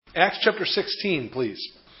Acts chapter 16,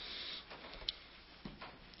 please.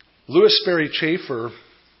 Louis Sperry Chafer,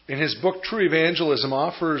 in his book True Evangelism,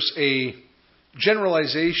 offers a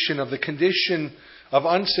generalization of the condition of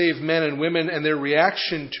unsaved men and women and their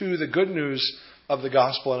reaction to the good news of the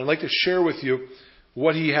gospel. And I'd like to share with you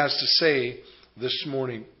what he has to say this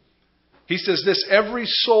morning. He says this: every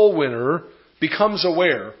soul winner becomes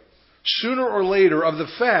aware, sooner or later, of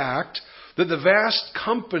the fact that the vast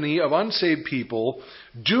company of unsaved people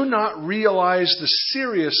do not realize the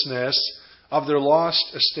seriousness of their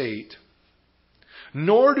lost estate.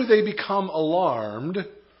 Nor do they become alarmed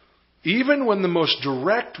even when the most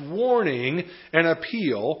direct warning and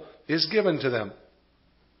appeal is given to them.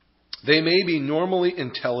 They may be normally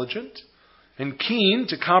intelligent and keen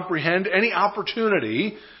to comprehend any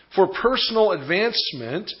opportunity for personal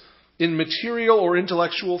advancement in material or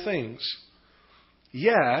intellectual things.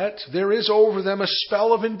 Yet there is over them a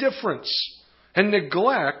spell of indifference and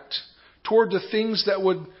neglect toward the things that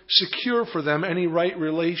would secure for them any right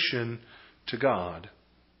relation to God.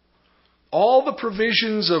 All the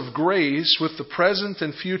provisions of grace with the present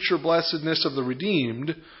and future blessedness of the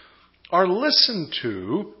redeemed are listened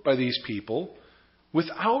to by these people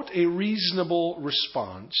without a reasonable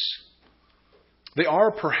response. They are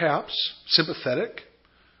perhaps sympathetic,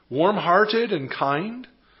 warm-hearted, and kind.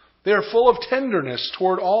 They are full of tenderness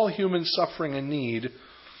toward all human suffering and need.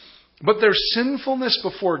 But their sinfulness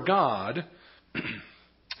before God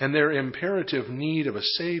and their imperative need of a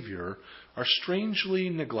Savior are strangely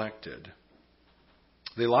neglected.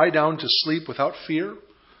 They lie down to sleep without fear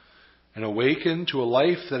and awaken to a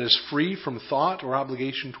life that is free from thought or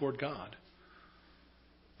obligation toward God.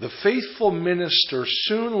 The faithful minister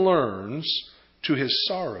soon learns, to his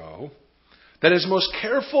sorrow, that his most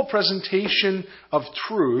careful presentation of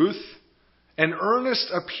truth and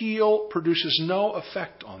earnest appeal produces no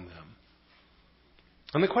effect on them.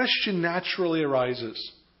 And the question naturally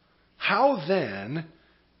arises: how then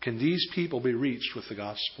can these people be reached with the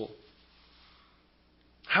gospel?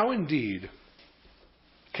 How indeed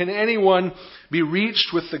can anyone be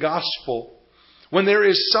reached with the gospel when there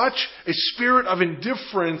is such a spirit of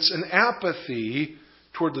indifference and apathy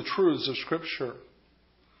toward the truths of Scripture?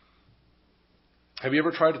 Have you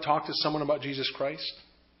ever tried to talk to someone about Jesus Christ?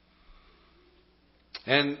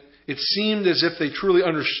 And it seemed as if they truly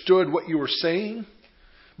understood what you were saying,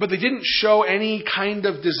 but they didn't show any kind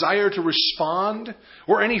of desire to respond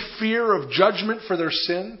or any fear of judgment for their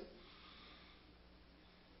sin?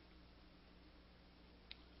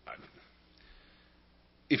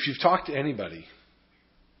 If you've talked to anybody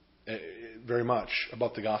very much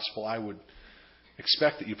about the gospel, I would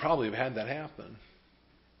expect that you probably have had that happen.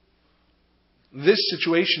 This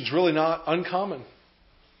situation is really not uncommon.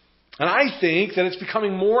 And I think that it's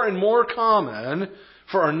becoming more and more common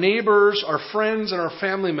for our neighbors, our friends, and our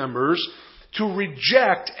family members to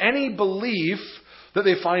reject any belief that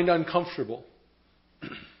they find uncomfortable.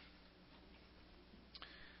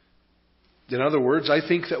 In other words, I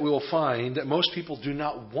think that we will find that most people do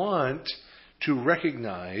not want to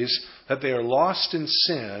recognize that they are lost in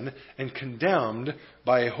sin and condemned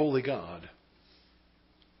by a holy God.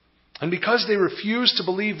 And because they refuse to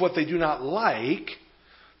believe what they do not like,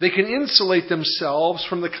 they can insulate themselves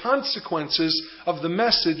from the consequences of the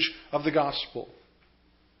message of the gospel.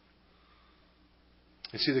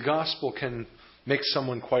 You see, the gospel can make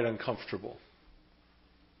someone quite uncomfortable.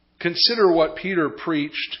 Consider what Peter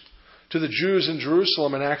preached to the Jews in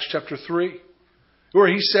Jerusalem in Acts chapter 3, where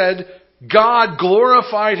he said, God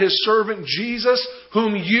glorified His servant Jesus,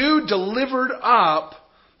 whom you delivered up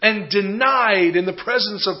and denied in the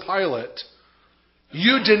presence of Pilate.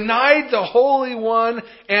 You denied the Holy One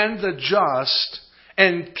and the just,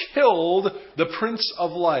 and killed the Prince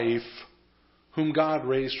of Life, whom God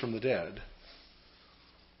raised from the dead.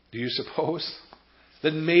 Do you suppose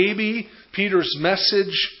that maybe Peter's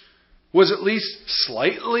message was at least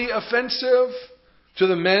slightly offensive to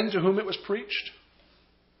the men to whom it was preached?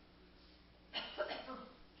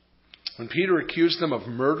 When Peter accused them of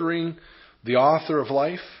murdering the author of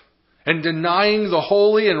life and denying the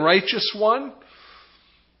holy and righteous one,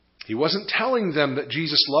 he wasn't telling them that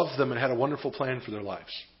Jesus loved them and had a wonderful plan for their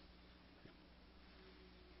lives.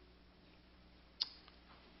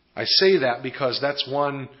 I say that because that's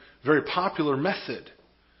one very popular method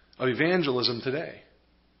of evangelism today.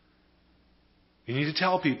 You need to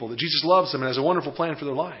tell people that Jesus loves them and has a wonderful plan for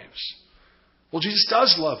their lives. Well, Jesus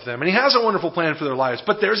does love them and He has a wonderful plan for their lives,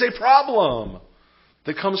 but there's a problem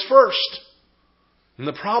that comes first. And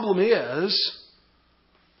the problem is,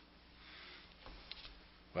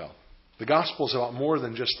 well, the gospel is about more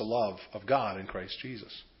than just the love of God in Christ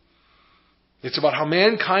Jesus. It's about how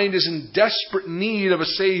mankind is in desperate need of a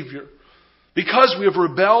Savior because we have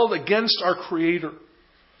rebelled against our Creator.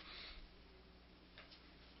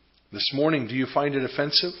 This morning, do you find it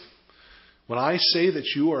offensive when I say that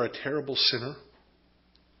you are a terrible sinner,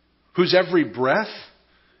 whose every breath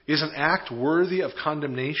is an act worthy of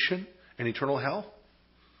condemnation and eternal hell?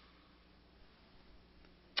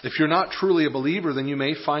 If you're not truly a believer, then you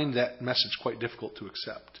may find that message quite difficult to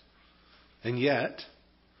accept. And yet,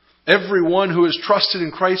 everyone who has trusted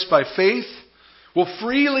in Christ by faith will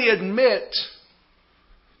freely admit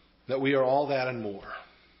that we are all that and more.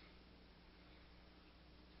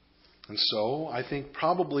 And so, I think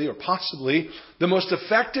probably or possibly the most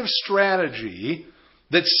effective strategy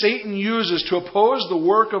that Satan uses to oppose the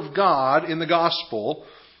work of God in the gospel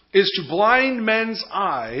is to blind men's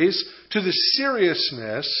eyes to the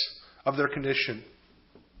seriousness of their condition.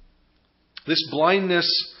 This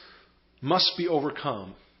blindness must be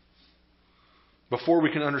overcome before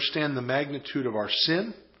we can understand the magnitude of our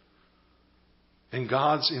sin and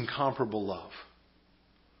God's incomparable love.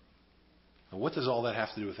 Now, what does all that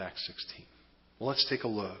have to do with Acts 16? Well, let's take a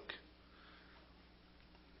look.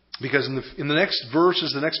 Because in the next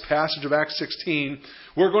verses, the next passage of Acts 16,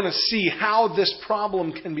 we're going to see how this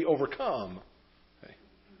problem can be overcome. Okay.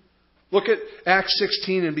 Look at Acts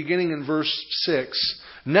 16 and beginning in verse 6.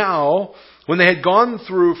 Now, when they had gone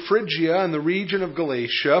through Phrygia and the region of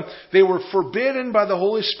Galatia, they were forbidden by the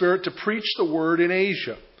Holy Spirit to preach the word in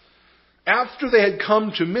Asia. After they had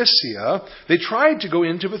come to Mysia, they tried to go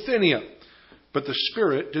into Bithynia, but the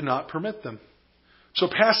Spirit did not permit them. So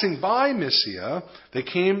passing by Mysia, they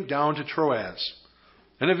came down to Troas.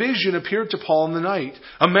 And a vision appeared to Paul in the night.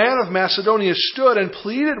 A man of Macedonia stood and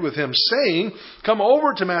pleaded with him, saying, "Come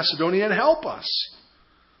over to Macedonia and help us."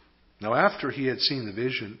 Now after he had seen the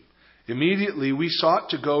vision, immediately we sought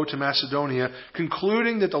to go to Macedonia,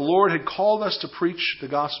 concluding that the Lord had called us to preach the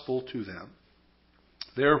gospel to them.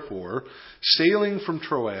 Therefore, sailing from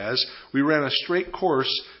Troas, we ran a straight course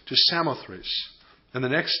to Samothrace, and the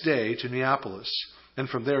next day to Neapolis, and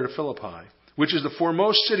from there to Philippi, which is the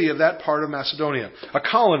foremost city of that part of Macedonia, a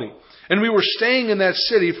colony. And we were staying in that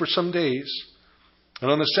city for some days. And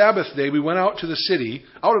on the Sabbath day we went out of the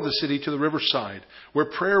city to the riverside, where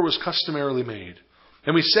prayer was customarily made.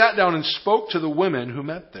 And we sat down and spoke to the women who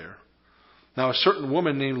met there. Now a certain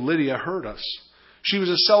woman named Lydia heard us. She was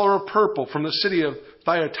a seller of purple from the city of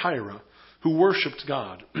Thyatira, who worshipped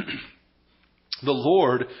God. The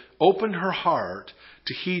Lord opened her heart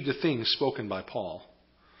to heed the things spoken by Paul.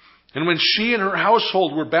 And when she and her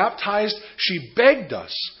household were baptized, she begged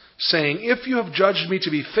us, saying, "If you have judged me to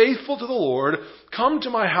be faithful to the Lord, come to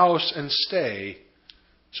my house and stay."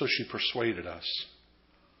 So she persuaded us.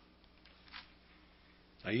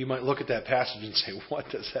 Now you might look at that passage and say, what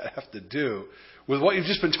does that have to do with what you've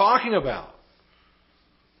just been talking about?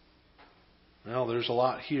 Well, there's a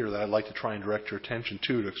lot here that I'd like to try and direct your attention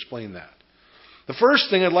to explain that. The first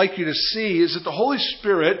thing I'd like you to see is that the Holy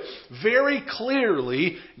Spirit very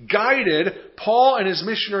clearly guided Paul and his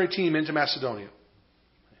missionary team into Macedonia.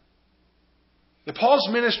 Paul's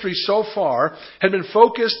ministry so far had been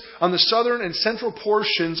focused on the southern and central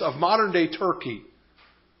portions of modern-day Turkey.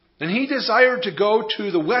 And he desired to go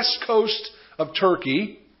to the west coast of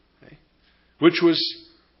Turkey, which was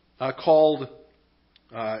called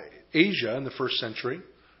Asia in the first century,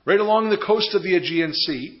 right along the coast of the Aegean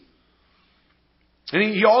Sea.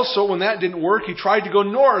 And he also, when that didn't work, he tried to go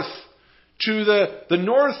north to the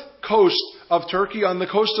north coast of Turkey on the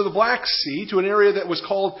coast of the Black Sea to an area that was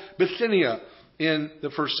called Bithynia in the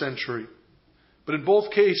first century. But in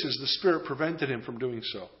both cases, the Spirit prevented him from doing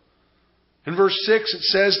so. In verse 6, it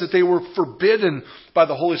says that they were forbidden by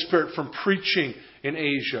the Holy Spirit from preaching in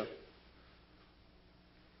Asia.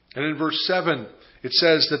 And in verse 7, it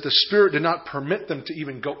says that the Spirit did not permit them to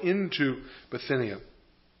even go into Bithynia.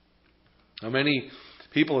 Now, many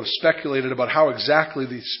people have speculated about how exactly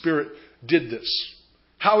the Spirit did this.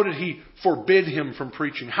 How did He forbid him from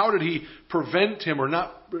preaching? How did He prevent him or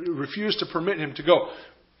not refuse to permit him to go?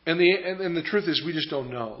 And the truth is, we just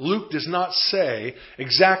don't know. Luke does not say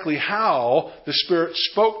exactly how the Spirit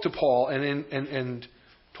spoke to Paul and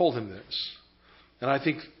told him this. And I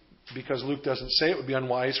think because Luke doesn't say it, would be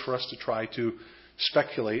unwise for us to try to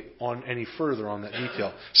speculate on any further on that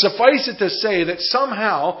detail. Suffice it to say that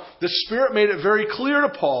somehow the Spirit made it very clear to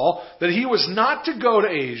Paul that he was not to go to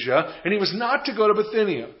Asia and he was not to go to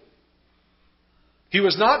Bithynia. He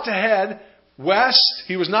was not to head west.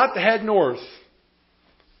 He was not to head north.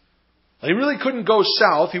 He really couldn't go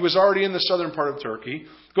south. He was already in the southern part of Turkey.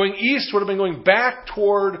 Going east would have been going back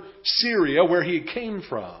toward Syria, where he came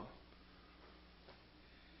from.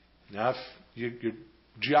 Now, if you're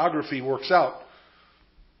geography works out.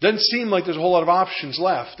 Doesn't seem like there's a whole lot of options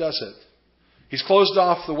left, does it? He's closed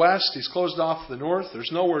off the west. He's closed off the north.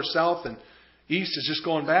 There's nowhere south, and east is just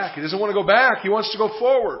going back. He doesn't want to go back. He wants to go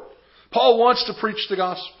forward. Paul wants to preach the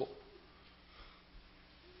gospel.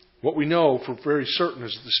 What we know for very certain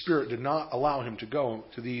is that the Spirit did not allow him to go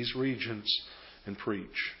to these regions and preach.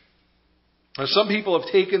 Now, some people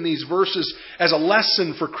have taken these verses as a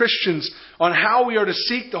lesson for Christians on how we are to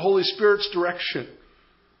seek the Holy Spirit's direction.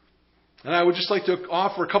 And I would just like to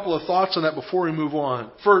offer a couple of thoughts on that before we move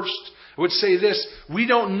on. First, I would say this: we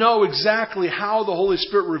don't know exactly how the Holy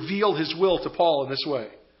Spirit revealed His will to Paul in this way.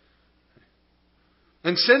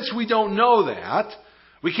 And since we don't know that,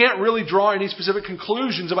 we can't really draw any specific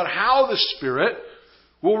conclusions about how the Spirit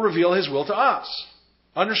will reveal His will to us.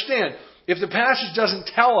 Understand, if the passage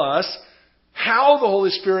doesn't tell us how the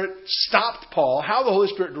Holy Spirit stopped Paul, how the Holy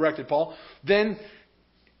Spirit directed Paul, then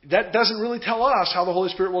that doesn't really tell us how the Holy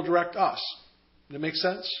Spirit will direct us. Does that make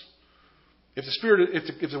sense? If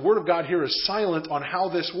the Word of God here is silent on how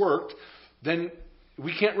this worked, then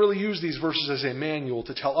we can't really use these verses as a manual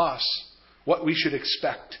to tell us what we should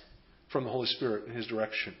expect from the Holy Spirit in His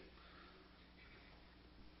direction.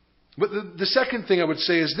 But the second thing I would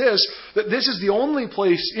say is this, that this is the only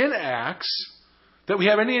place in Acts that we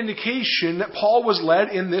have any indication that Paul was led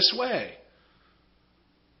in this way.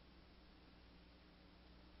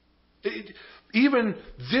 Even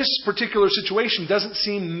this particular situation doesn't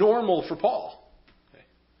seem normal for Paul.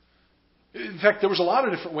 In fact, there was a lot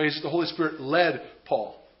of different ways that the Holy Spirit led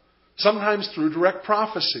Paul. Sometimes through direct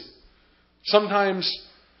prophecy. Sometimes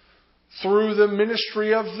through the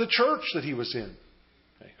ministry of the church that he was in,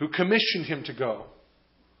 who commissioned him to go.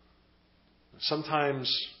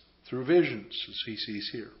 Sometimes through visions, as he sees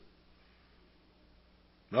here.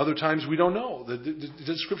 And other times we don't know.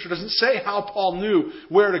 The Scripture doesn't say how Paul knew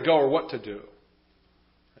where to go or what to do.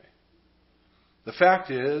 The fact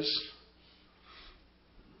is,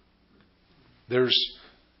 there's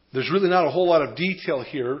really not a whole lot of detail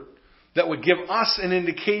here that would give us an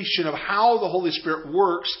indication of how the Holy Spirit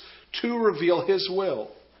works to reveal His will.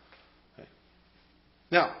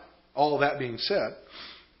 Now, all that being said,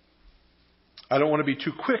 I don't want to be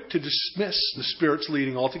too quick to dismiss the Spirit's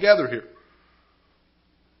leading altogether here.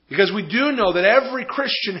 Because we do know that every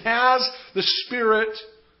Christian has the Spirit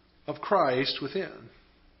of Christ within.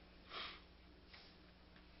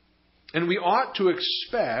 And we ought to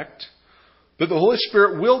expect that the Holy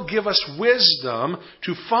Spirit will give us wisdom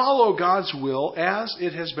to follow God's will as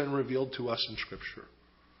it has been revealed to us in Scripture.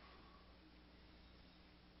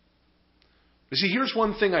 You see, here's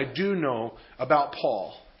one thing I do know about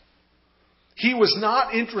Paul. He was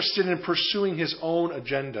not interested in pursuing his own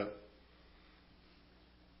agenda.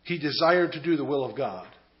 He desired to do the will of God.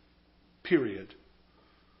 Period.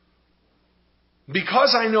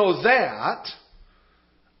 Because I know that,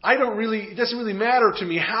 it doesn't really matter to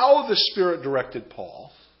me how the Spirit directed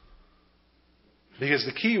Paul. Because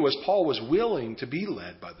the key was Paul was willing to be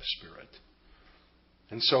led by the Spirit.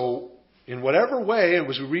 And so, in whatever way, and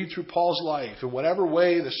as we read through Paul's life, in whatever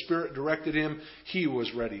way the Spirit directed him, he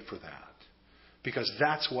was ready for that. Because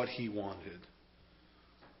that's what he wanted.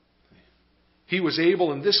 He was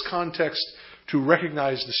able, in this context, to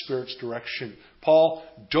recognize the Spirit's direction. Paul,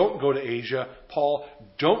 don't go to Asia. Paul,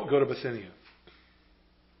 don't go to Bithynia.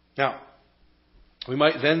 Now, we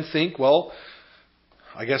might then think, well,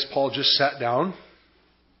 I guess Paul just sat down.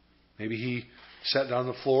 Maybe he sat down on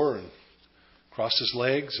the floor and crossed his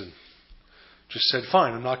legs and just said,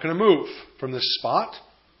 fine, I'm not going to move from this spot.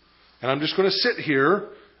 And I'm just going to sit here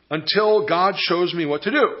until God shows me what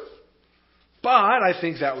to do. But I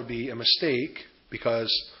think that would be a mistake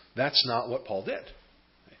because that's not what Paul did.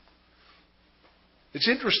 It's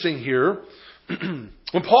interesting here. When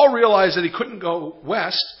Paul realized that he couldn't go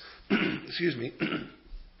west,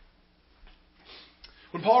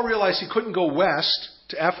 when Paul realized he couldn't go west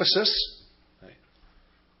to Ephesus,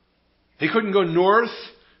 he couldn't go north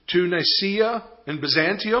to Nicaea and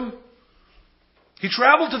Byzantium, he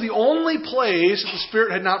traveled to the only place that the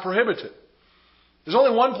Spirit had not prohibited. There's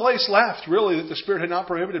only one place left, really, that the Spirit had not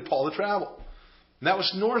prohibited Paul to travel. And that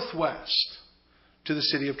was northwest to the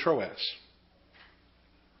city of Troas.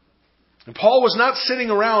 And Paul was not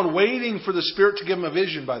sitting around waiting for the Spirit to give him a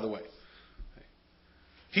vision, by the way.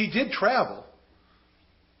 He did travel.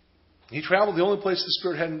 He traveled the only place the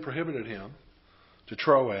Spirit hadn't prohibited him, to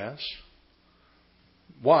Troas.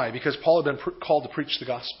 Why? Because Paul had been called to preach the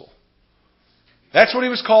gospel. That's what he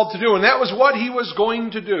was called to do, and that was what he was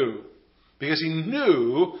going to do. Because he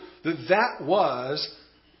knew that that was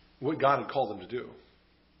what God had called him to do.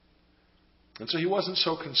 And so he wasn't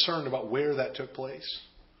so concerned about where that took place.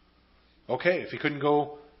 Okay, if he couldn't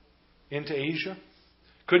go into Asia,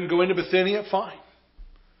 couldn't go into Bithynia, fine.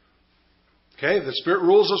 Okay, if the Spirit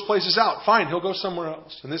rules those places out, fine, he'll go somewhere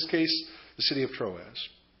else. In this case, the city of Troas.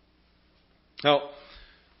 Now,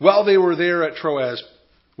 while they were there at Troas,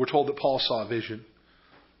 we're told that Paul saw a vision.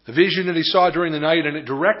 A vision that he saw during the night, and it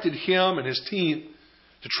directed him and his team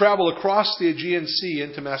to travel across the Aegean Sea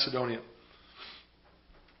into Macedonia.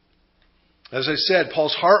 As I said,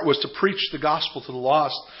 Paul's heart was to preach the gospel to the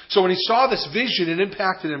lost. So when he saw this vision, it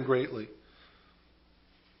impacted him greatly.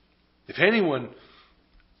 If anyone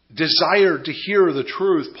desired to hear the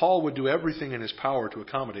truth, Paul would do everything in his power to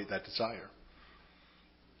accommodate that desire.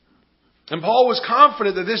 And Paul was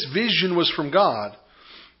confident that this vision was from God,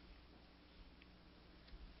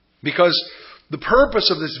 because the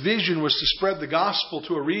purpose of this vision was to spread the gospel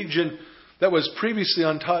to a region that was previously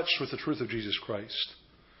untouched with the truth of Jesus Christ.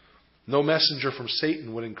 No messenger from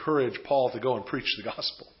Satan would encourage Paul to go and preach the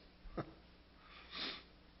gospel.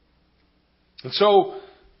 And so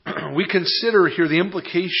we consider here the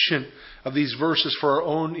implication of these verses for our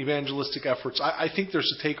own evangelistic efforts. I think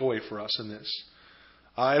there's a takeaway for us in this.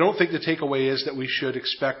 I don't think the takeaway is that we should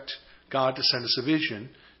expect God to send us a vision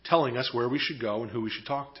telling us where we should go and who we should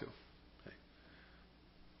talk to. Okay.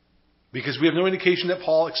 Because we have no indication that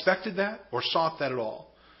Paul expected that or sought that at all.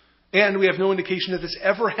 And we have no indication that this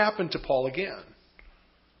ever happened to Paul again.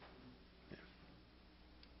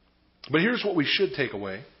 But here's what we should take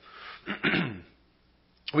away.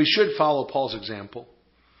 We should follow Paul's example.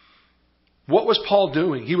 What was Paul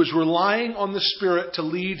doing? He was relying on the Spirit to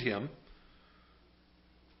lead him,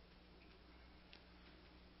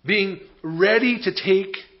 being ready to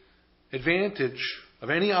take advantage of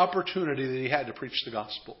any opportunity that he had to preach the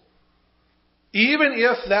gospel, even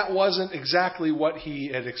if that wasn't exactly what he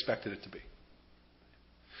had expected it to be.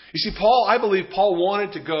 You see, I believe Paul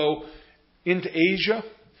wanted to go into Asia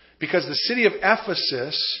because the city of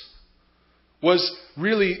Ephesus was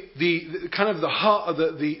really the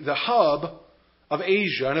hub of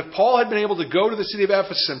Asia. And if Paul had been able to go to the city of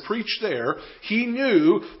Ephesus and preach there, he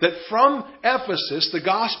knew that from Ephesus the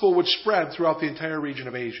gospel would spread throughout the entire region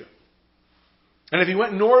of Asia. And if he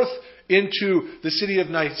went north into the city of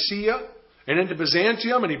Nicaea and into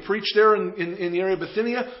Byzantium, and he preached there in the area of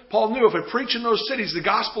Bithynia, Paul knew if I preach in those cities, the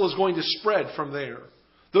gospel is going to spread from there.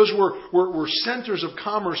 Those were centers of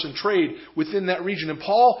commerce and trade within that region. And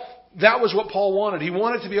that was what Paul wanted. He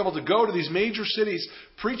wanted to be able to go to these major cities,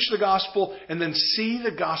 preach the gospel, and then see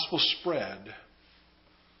the gospel spread.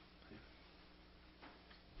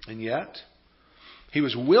 And yet, he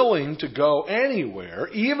was willing to go anywhere,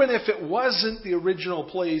 even if it wasn't the original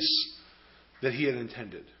place that he had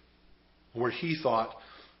intended, where he thought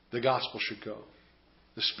the gospel should go.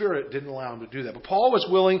 The Spirit didn't allow him to do that. But Paul was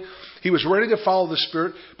willing. He was ready to follow the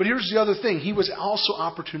Spirit. But here's the other thing. He was also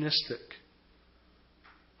opportunistic.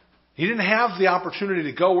 He didn't have the opportunity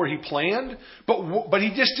to go where he planned, but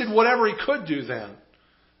he just did whatever he could do then.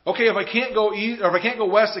 Okay, if I can't go east, or if I can't go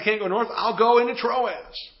west, I can't go north, I'll go into Troas.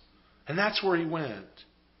 And that's where he went.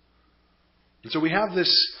 And so we have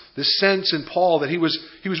this sense in Paul that he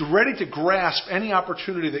was ready to grasp any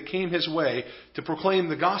opportunity that came his way to proclaim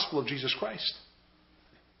the gospel of Jesus Christ.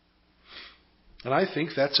 And I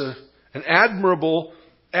think that's an admirable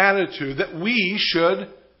attitude that we should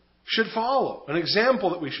follow, an example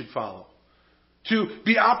that we should follow. To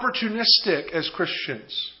be opportunistic as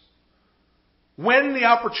Christians. When the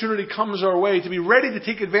opportunity comes our way, to be ready to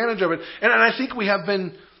take advantage of it. And I think we have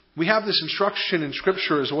this instruction in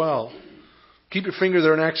Scripture as well. Keep your finger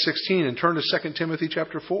there in Acts 16 and turn to 2 Timothy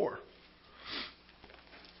chapter 4.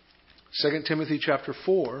 2 Timothy chapter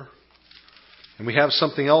 4. And we have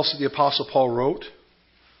something else that the Apostle Paul wrote.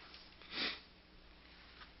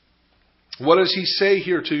 What does he say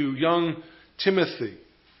here to young Timothy?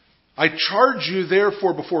 I charge you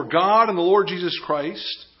therefore before God and the Lord Jesus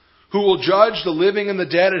Christ, who will judge the living and the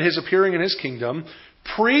dead at His appearing in His kingdom,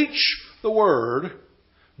 preach the word,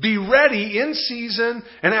 be ready in season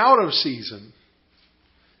and out of season.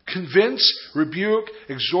 Convince, rebuke,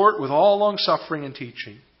 exhort with all long-suffering and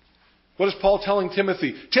teaching. What is Paul telling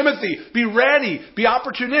Timothy? Timothy, be ready, be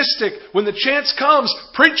opportunistic. When the chance comes,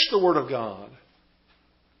 preach the word of God.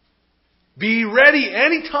 Be ready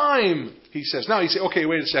anytime, he says. Now you say, okay,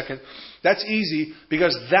 wait a second. That's easy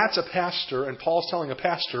because that's a pastor, and Paul's telling a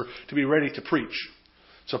pastor to be ready to preach.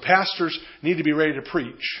 So pastors need to be ready to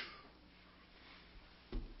preach.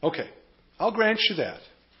 Okay, I'll grant you that.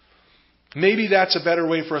 Maybe that's a better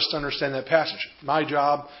way for us to understand that passage. My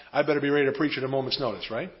job, I better be ready to preach at a moment's notice,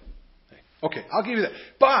 right? Okay, I'll give you that.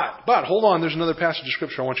 But hold on, there's another passage of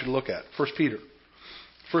Scripture I want you to look at. 1 Peter.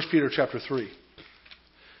 1 Peter chapter 3.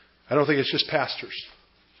 I don't think it's just pastors.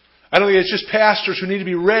 I don't think it's just pastors who need to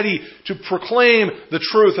be ready to proclaim the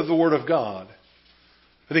truth of the Word of God.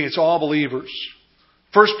 I think it's all believers.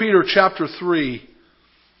 1 Peter chapter 3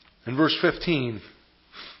 and verse 15.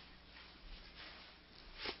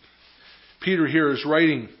 Peter here is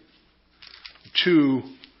writing to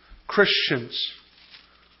Christians.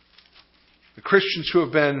 The Christians who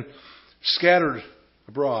have been scattered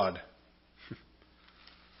abroad.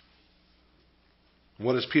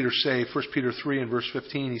 What does Peter say? 1 Peter 3 and verse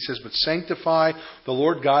 15. He says, "But sanctify the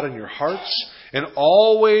Lord God in your hearts, and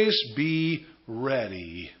always be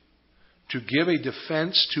ready to give a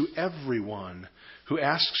defense to everyone who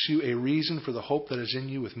asks you a reason for the hope that is in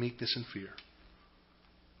you with meekness and fear."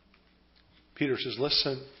 Peter says,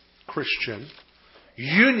 listen, Christian,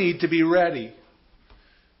 you need to be ready.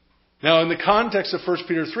 Now, in the context of 1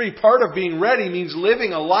 Peter 3, part of being ready means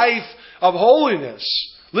living a life of holiness.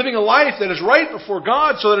 Living a life that is right before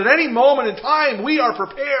God so that at any moment in time we are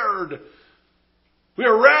prepared. We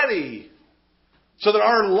are ready. So that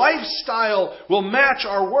our lifestyle will match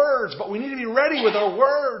our words. But we need to be ready with our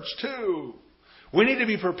words too. We need to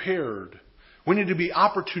be prepared. We need to be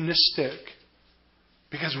opportunistic.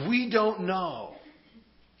 Because we don't know.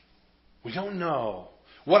 We don't know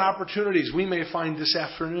what opportunities we may find this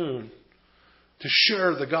afternoon to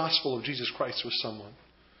share the gospel of Jesus Christ with someone.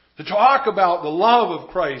 To talk about the love of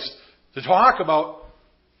Christ. To talk about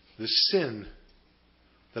the sin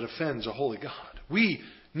that offends a holy God. We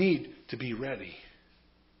need to be ready.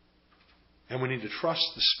 And we need to trust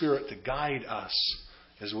the Spirit to guide us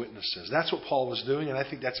as witnesses. That's what Paul was doing, and I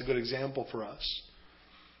think that's a good example for us.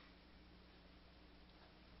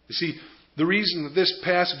 You see, the reason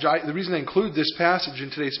I include this passage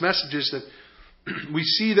in today's message is that we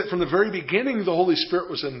see that from the very beginning the Holy Spirit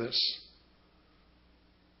was in this.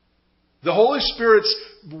 The Holy Spirit's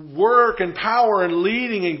work and power and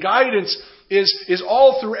leading and guidance is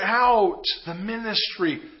all throughout the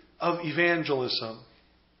ministry of evangelism.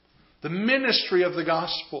 The ministry of the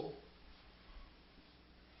gospel.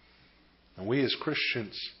 And we as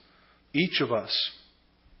Christians, each of us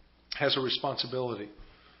has a responsibility.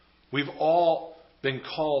 We've all been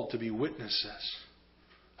called to be witnesses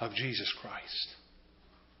of Jesus Christ.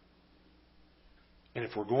 And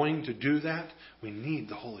if we're going to do that, we need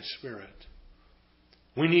the Holy Spirit.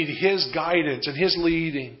 We need His guidance and His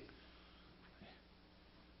leading.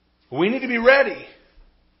 We need to be ready,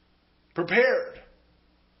 prepared,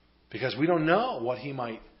 because we don't know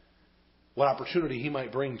what opportunity He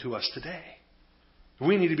might bring to us today.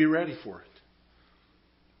 We need to be ready for it.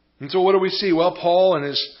 And so what do we see? Well, Paul and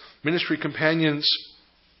his ministry companions,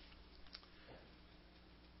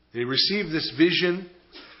 they received this vision.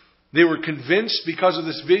 They were convinced because of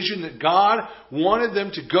this vision that God wanted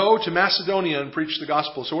them to go to Macedonia and preach the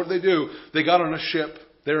gospel. So what did they do? They got on a ship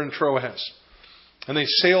there in Troas. And they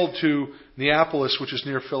sailed to Neapolis, which is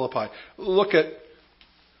near Philippi. Look at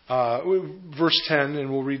verse 10,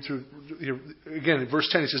 and we'll read through here. Again, in verse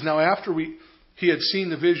 10, he says, "Now after he had seen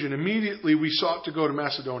the vision, immediately we sought to go to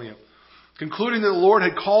Macedonia, concluding that the Lord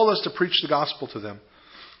had called us to preach the gospel to them.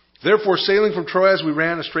 Therefore, sailing from Troas, we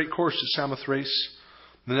ran a straight course to Samothrace,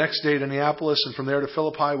 the next day to Neapolis, and from there to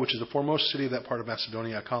Philippi, which is the foremost city of that part of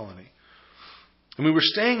Macedonia, a colony. And we were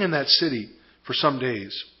staying in that city for some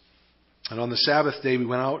days. And on the Sabbath day, we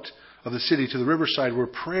went out of the city to the riverside where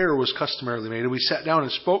prayer was customarily made. And we sat down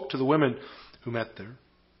and spoke to the women who met there."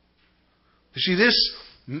 You see,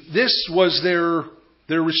 this was their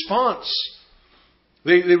response.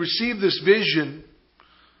 They received this vision,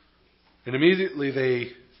 and immediately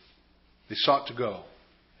they sought to go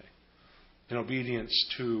in obedience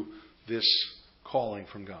to this calling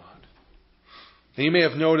from God. And you may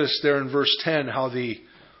have noticed there in verse 10 how the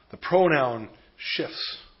pronoun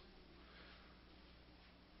shifts.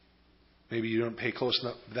 Maybe you don't pay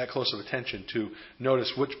that close of attention to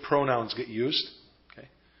notice which pronouns get used. Okay?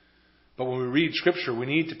 But when we read Scripture, we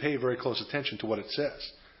need to pay very close attention to what it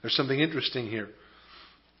says. There's something interesting here.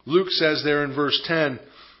 Luke says there in verse 10,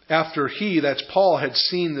 after that's Paul, had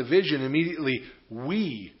seen the vision, immediately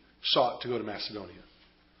we sought to go to Macedonia.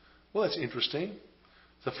 Well, that's interesting.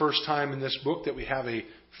 It's the first time in this book that we have a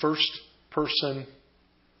first person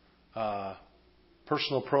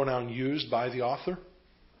personal pronoun used by the author.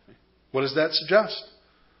 What does that suggest?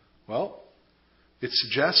 Well, it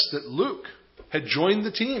suggests that Luke had joined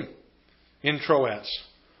the team in Troas.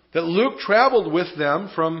 That Luke traveled with them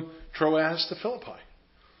from Troas to Philippi.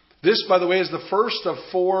 This, by the way, is the first of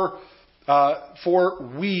four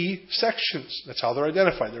we sections. That's how they're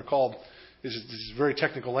identified. They're called, this is very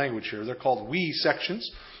technical language here, they're called we sections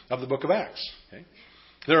of the book of Acts. Okay?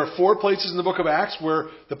 There are 4 places in the book of Acts where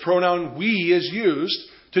the pronoun we is used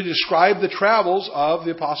to describe the travels of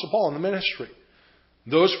the Apostle Paul in the ministry.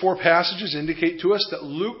 Those 4 passages indicate to us that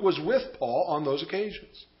Luke was with Paul on those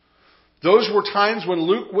occasions. Those were times when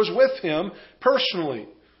Luke was with him personally.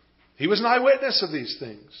 He was an eyewitness of these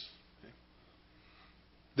things.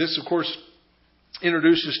 This, of course,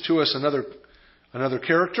 introduces to us another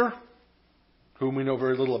character whom we know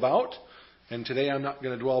very little about. And today I'm not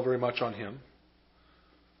going to dwell very much on him.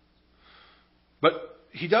 But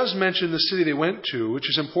he does mention the city they went to, which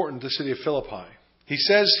is important, the city of Philippi. He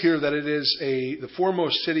says here that it is the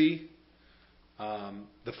foremost city.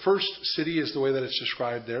 The first city is the way that it's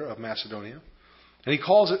described there of Macedonia. And he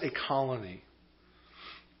calls it a colony.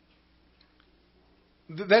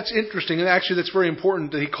 That's interesting. And actually that's very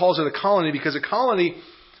important that he calls it a colony, because a colony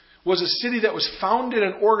was a city that was founded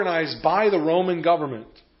and organized by the Roman government.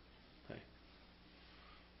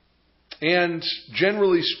 And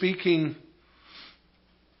generally speaking,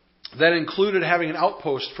 that included having an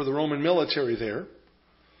outpost for the Roman military there.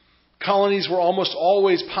 Colonies were almost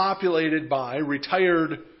always populated by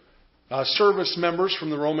retired service members from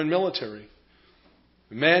the Roman military.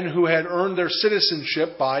 Men who had earned their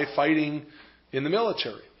citizenship by fighting in the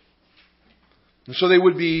military. And so they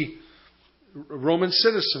would be Roman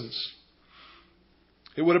citizens.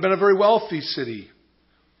 It would have been a very wealthy city.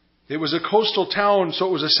 It was a coastal town, so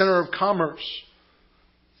it was a center of commerce.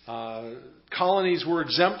 Colonies were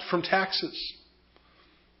exempt from taxes.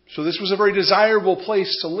 So this was a very desirable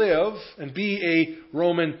place to live and be a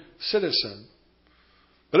Roman citizen.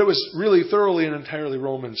 But it was really thoroughly and entirely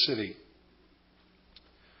Roman city.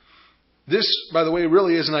 This, by the way,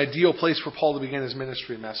 really is an ideal place for Paul to begin his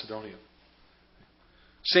ministry in Macedonia.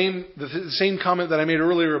 The same comment that I made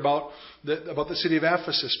earlier about the city of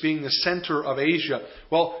Ephesus being the center of Asia.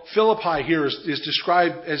 Well, Philippi here is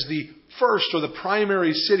described as the first or the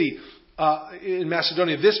primary city in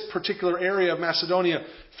Macedonia. This particular area of Macedonia,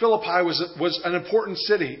 Philippi was an important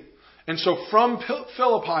city. And so from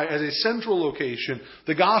Philippi as a central location,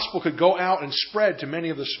 the gospel could go out and spread to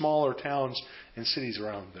many of the smaller towns and cities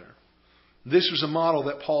around there. This was a model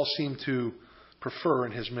that Paul seemed to prefer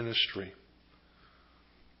in his ministry.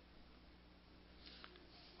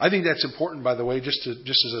 I think that's important, by the way, just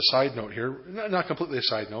as a side note here. Not completely a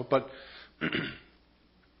side note, but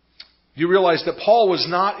you realize that Paul was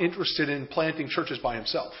not interested in planting churches by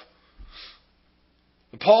himself.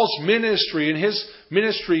 Paul's ministry and his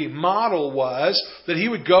ministry model was that he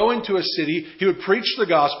would go into a city, he would preach the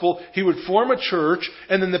gospel, he would form a church,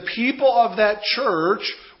 and then the people of that church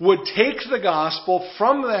would take the gospel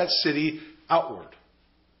from that city outward.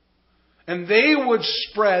 And they would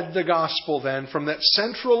spread the gospel then from that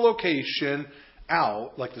central location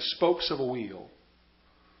out like the spokes of a wheel.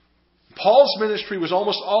 Paul's ministry was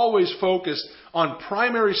almost always focused on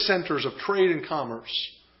primary centers of trade and commerce.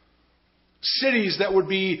 Cities that would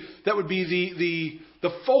be the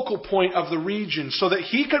focal point of the region so that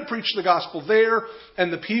he could preach the gospel there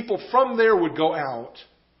and the people from there would go out.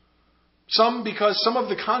 Because some of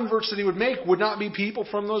the converts that he would make would not be people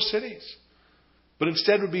from those cities, but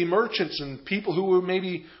instead would be merchants and people who would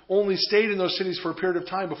maybe only stayed in those cities for a period of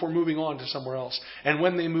time before moving on to somewhere else. And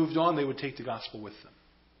when they moved on, they would take the gospel with them.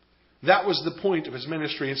 That was the point of his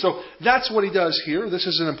ministry. And so that's what he does here. This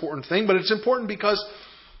is an important thing, but it's important because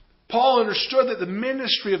Paul understood that the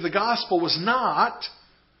ministry of the gospel was not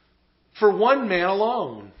for one man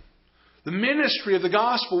alone. The ministry of the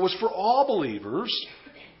gospel was for all believers.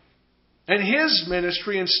 And his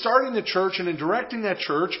ministry in starting the church and in directing that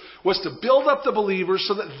church was to build up the believers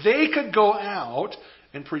so that they could go out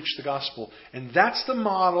and preach the gospel. And that's the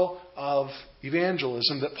model of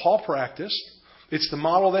evangelism that Paul practiced. It's the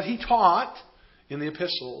model that he taught in the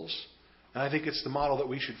epistles. And I think it's the model that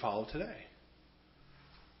we should follow today.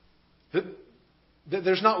 That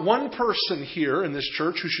there's not one person here in this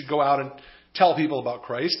church who should go out and tell people about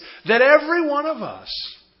Christ. That every one of us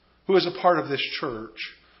who is a part of this church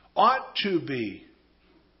ought to be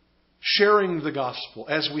sharing the gospel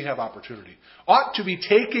as we have opportunity. Ought to be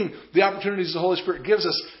taking the opportunities the Holy Spirit gives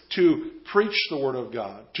us to preach the Word of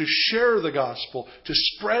God, to share the gospel, to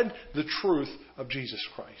spread the truth of Jesus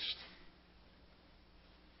Christ.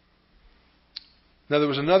 Now there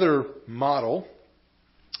was another model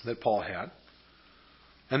that Paul had,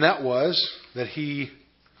 and that was that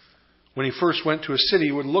when he first went to a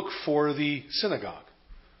city, would look for the synagogue.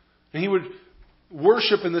 And he would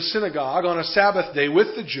worship in the synagogue on a Sabbath day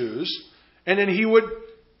with the Jews, and then he would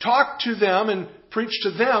talk to them and preach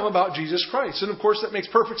to them about Jesus Christ. And of course that makes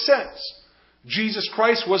perfect sense. Jesus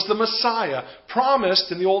Christ was the Messiah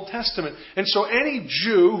promised in the Old Testament. And so any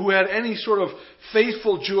Jew who had any sort of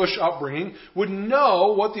faithful Jewish upbringing would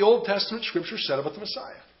know what the Old Testament Scripture said about the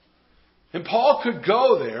Messiah. And Paul could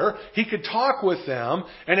go there, he could talk with them,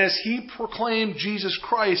 and as he proclaimed Jesus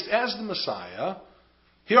Christ as the Messiah,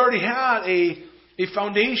 he already had a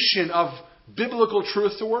foundation of biblical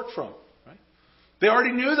truth to work from. Right? They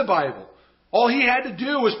already knew the Bible. All he had to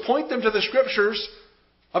do was point them to the Scriptures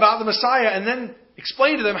about the Messiah and then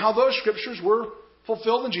explain to them how those Scriptures were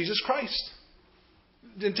fulfilled in Jesus Christ.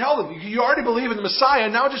 And tell them, you already believe in the Messiah,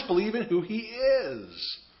 now just believe in who He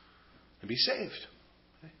is and be saved.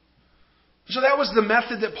 Okay? So that was the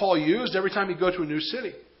method that Paul used every time he'd go to a new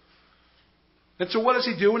city. And so what does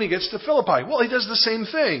he do when he gets to Philippi? Well, he does the same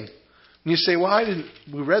thing. And you say, well,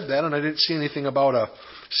 we read that and I didn't see anything about a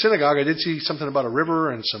synagogue. I did see something about a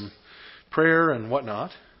river and some prayer and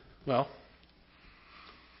whatnot. Well,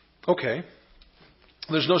 okay.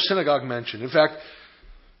 There's no synagogue mentioned. In fact,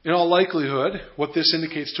 in all likelihood, what this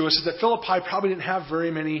indicates to us is that Philippi probably didn't have very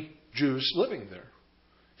many Jews living there.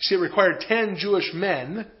 You see, it required 10 Jewish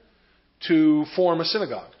men to form a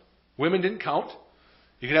synagogue. Women didn't count.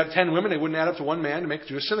 You could have 10 women, they wouldn't add up to one man to make a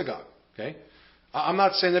Jewish synagogue. Okay? I'm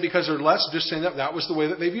not saying that because they're less, just saying that was the way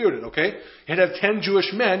that they viewed it. Okay? You had to have 10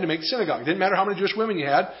 Jewish men to make the synagogue. It didn't matter how many Jewish women you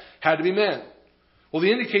had to be men. Well,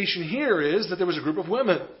 the indication here is that there was a group of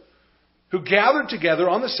women who gathered together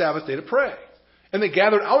on the Sabbath day to pray. And they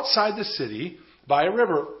gathered outside the city by a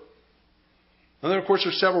river. And then, of course,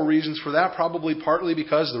 there's several reasons for that. Probably partly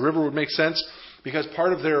because the river would make sense, because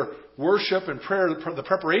part of their worship and prayer, the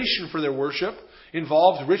preparation for their worship,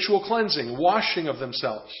 involved ritual cleansing, washing of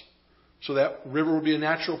themselves. So that river would be a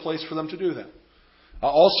natural place for them to do that.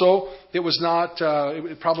 Also, it was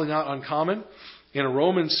probably not uncommon in a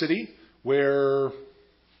Roman city where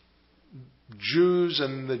Jews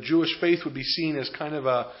and the Jewish faith would be seen as kind of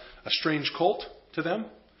a strange cult to them,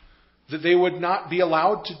 that they would not be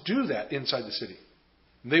allowed to do that inside the city.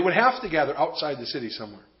 They would have to gather outside the city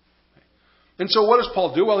somewhere. And so what does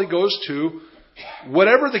Paul do? Well, he goes to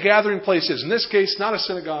whatever the gathering place is. In this case, not a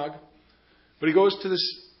synagogue, but he goes to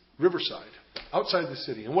this riverside outside the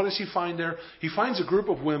city. And what does he find there? He finds a group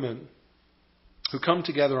of women who come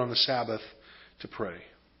together on the Sabbath to pray.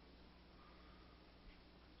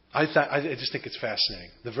 I just think it's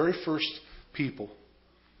fascinating. The very first people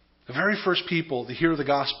to hear the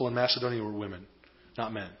gospel in Macedonia were women,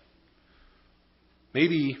 not men.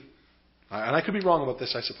 Maybe, and I could be wrong about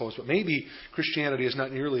this, I suppose, but maybe Christianity is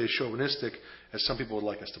not nearly as chauvinistic as some people would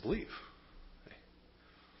like us to believe.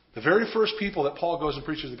 The very first people that Paul goes and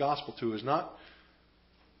preaches the gospel to is not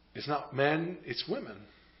men, it's women.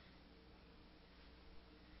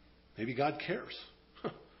 Maybe God cares.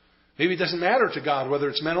 Maybe it doesn't matter to God whether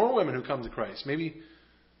it's men or women who come to Christ. Maybe,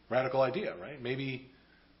 radical idea, right? Maybe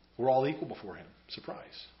we're all equal before Him. Surprise.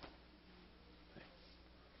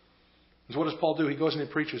 So what does Paul do? He goes and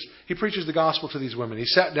he preaches. He preaches the gospel to these women. He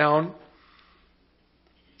sat down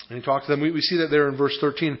and he talked to them. We see that there in verse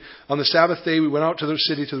 13. On the Sabbath day, we went out to their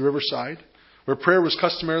city, to the riverside, where prayer was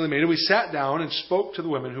customarily made. And we sat down and spoke to the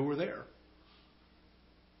women who were there.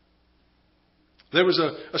 There was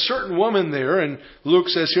a certain woman there, and Luke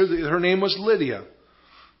says here that her name was Lydia.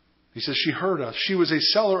 He says she heard us. She was a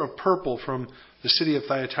seller of purple from the city of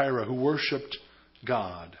Thyatira who worshipped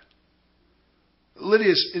God.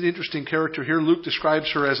 Lydia is an interesting character here. Luke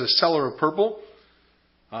describes her as a seller of purple.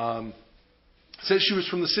 Says she was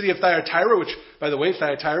from the city of Thyatira, which, by the way,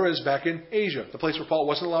 Thyatira is back in Asia. The place where Paul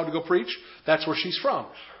wasn't allowed to go preach. That's where she's from.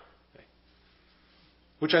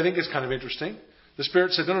 Which I think is kind of interesting. The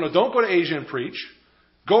Spirit said, no, don't go to Asia and preach.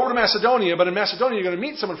 Go over to Macedonia, but in Macedonia you're going to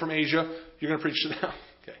meet someone from Asia. You're going to preach to them.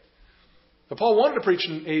 Okay. But Paul wanted to preach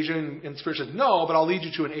in Asia, and the Spirit said, no, but I'll lead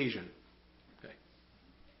you to an Asian. Okay.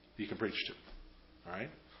 You can preach to. All right.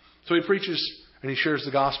 So he preaches and he shares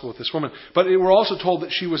the gospel with this woman. But we're also told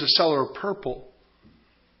that she was a seller of purple.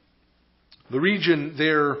 The region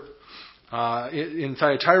there in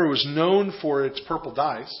Thyatira was known for its purple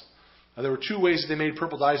dyes. There were two ways that they made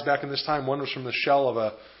purple dyes back in this time. One was from the shell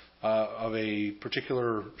of a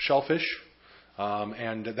particular shellfish.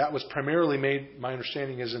 And that was primarily made, my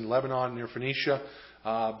understanding is in Lebanon near Phoenicia.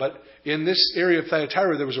 But in this area of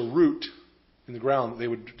Thyatira, there was a root in the ground that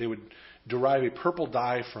they would derive a purple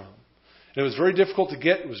dye from. And it was very difficult to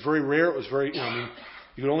get. It was very rare. It was very,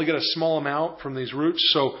 you could only get a small amount from these roots.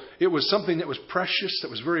 So it was something that was precious,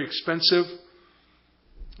 that was very expensive.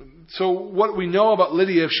 So what we know about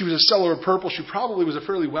Lydia, if she was a seller of purple, she probably was a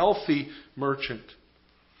fairly wealthy merchant.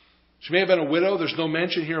 She may have been a widow. There's no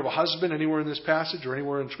mention here of a husband anywhere in this passage or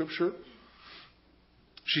anywhere in Scripture.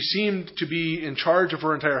 She seemed to be in charge of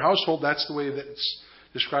her entire household. That's the way that it's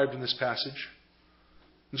described in this passage.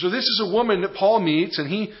 And so this is a woman that Paul meets, and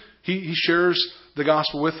he shares the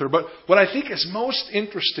gospel with her. But what I think is most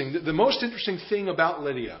interesting, the most interesting thing about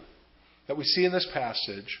Lydia, that we see in this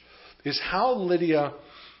passage is how Lydia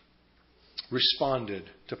responded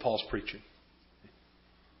to Paul's preaching.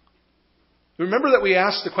 Remember that we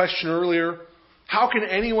asked the question earlier, how can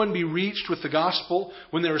anyone be reached with the gospel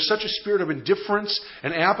when there is such a spirit of indifference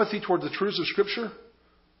and apathy toward the truths of Scripture?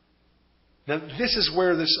 Now, this is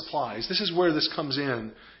where this applies. This is where this comes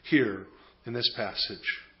in here in this passage.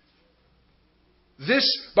 This,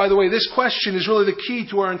 by the way, this question is really the key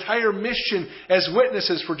to our entire mission as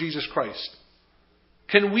witnesses for Jesus Christ.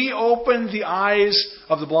 Can we open the eyes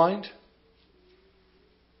of the blind?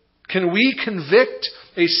 Can we convict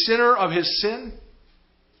a sinner of his sin?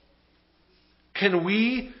 Can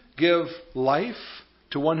we give life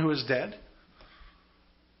to one who is dead? I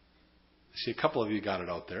see a couple of you got it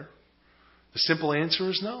out there. The simple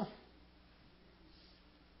answer is no.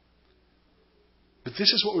 But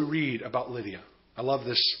this is what we read about Lydia. I love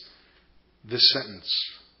this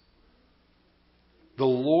sentence. The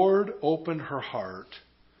Lord opened her heart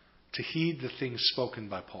to heed the things spoken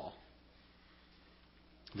by Paul.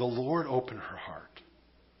 The Lord opened her heart.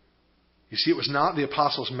 You see, it was not the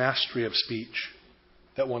apostle's mastery of speech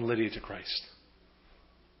that won Lydia to Christ.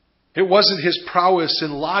 It wasn't his prowess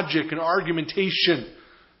in logic and argumentation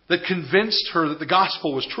that convinced her that the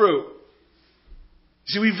gospel was true.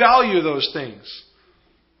 See, we value those things.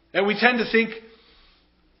 And we tend to think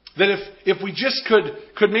that if we just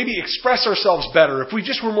could maybe express ourselves better, if we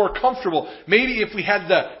just were more comfortable, maybe if we had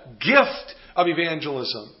the gift of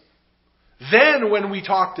evangelism, then when we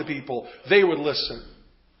talk to people, they would listen.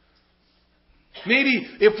 Maybe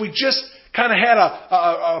if we just kind of had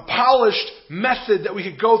a polished method that we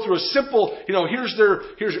could go through, a simple,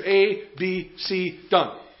 here's A, B, C,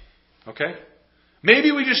 done. Okay?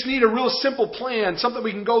 Maybe we just need a real simple plan, something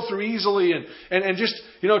we can go through easily and just,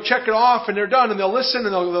 check it off and they're done and they'll listen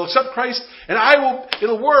and they'll accept Christ and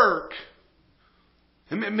it'll work.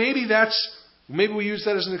 And maybe we use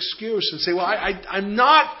that as an excuse and say, well, I'm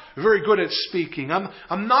not very good at speaking.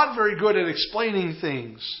 I'm not very good at explaining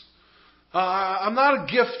things. I'm not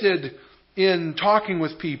gifted in talking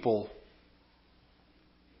with people.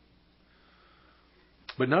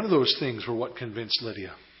 But none of those things were what convinced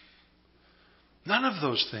Lydia. None of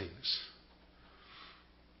those things.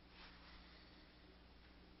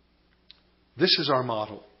 This is our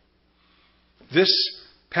model. This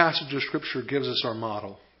passage of Scripture gives us our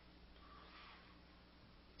model.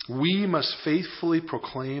 We must faithfully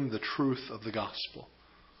proclaim the truth of the gospel.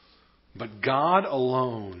 But God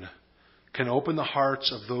alone can open the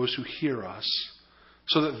hearts of those who hear us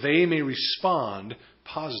so that they may respond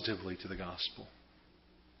positively to the gospel.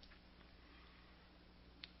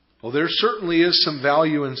 Well, there certainly is some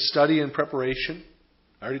value in study and preparation.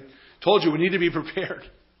 I already told you we need to be prepared.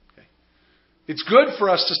 Okay. It's good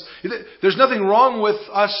for us to... There's nothing wrong with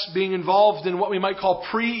us being involved in what we might call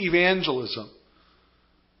pre-evangelism.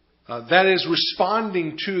 That is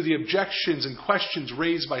responding to the objections and questions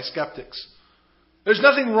raised by skeptics. There's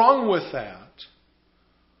nothing wrong with that.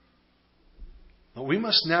 But we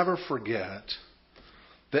must never forget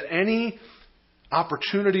that any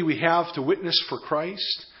opportunity we have to witness for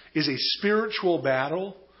Christ is a spiritual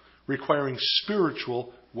battle requiring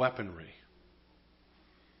spiritual weaponry.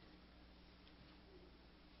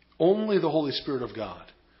 Only the Holy Spirit of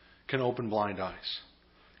God can open blind eyes,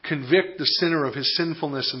 convict the sinner of his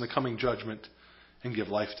sinfulness in the coming judgment, and give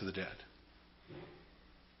life to the dead.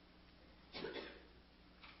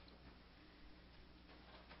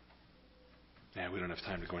 We don't have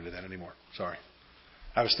time to go into that anymore. Sorry.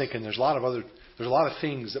 I was thinking there's a lot of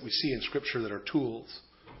things that we see in Scripture that are tools.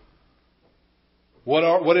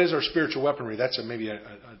 What is our spiritual weaponry? That's maybe a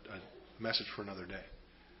message for another day.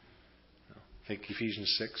 Think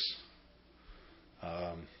Ephesians 6,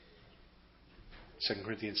 2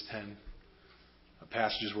 Corinthians 10,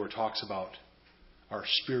 passages where it talks about our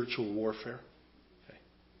spiritual warfare. Okay.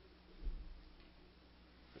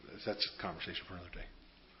 That's a conversation for another day.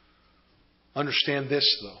 Understand this,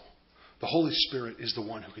 though. The Holy Spirit is the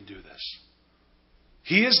one who can do this.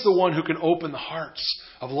 He is the one who can open the hearts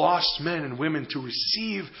of lost men and women to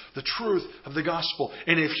receive the truth of the gospel.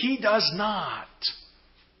 And if He does not,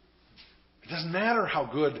 it doesn't matter how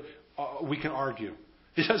good we can argue.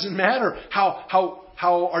 It doesn't matter how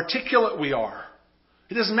articulate we are.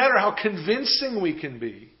 It doesn't matter how convincing we can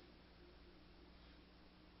be.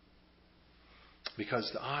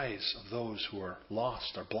 Because the eyes of those who are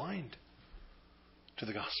lost are blind to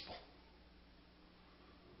the gospel.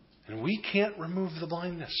 And we can't remove the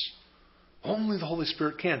blindness. Only the Holy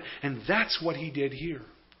Spirit can. And that's what He did here.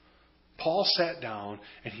 Paul sat down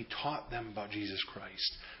and he taught them about Jesus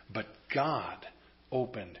Christ. But God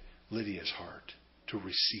opened Lydia's heart to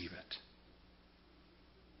receive it.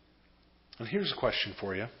 And here's a question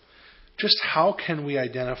for you. Just how can we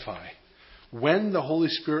identify when the Holy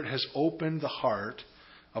Spirit has opened the heart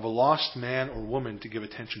of a lost man or woman to give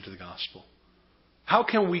attention to the gospel? How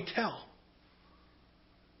can we tell?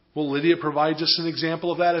 Well, Lydia provides us an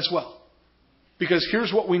example of that as well. Because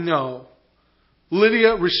here's what we know.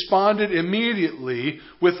 Lydia responded immediately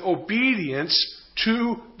with obedience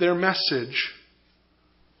to their message.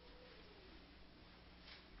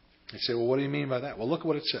 You say, well, what do you mean by that? Well, look at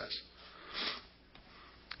what it says.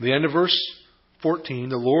 The end of verse 14,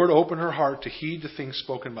 the Lord opened her heart to heed the things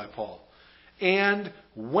spoken by Paul. And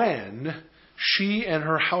when she and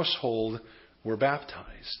her household were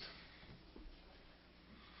baptized.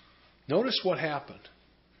 Notice what happened.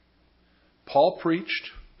 Paul preached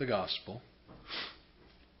the gospel.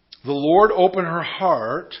 The Lord opened her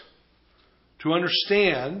heart to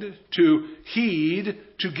understand, to heed,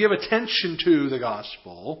 to give attention to the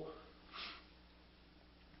gospel.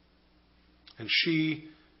 And she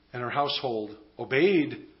and her household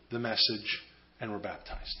obeyed the message and were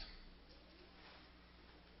baptized.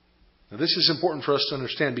 Now, this is important for us to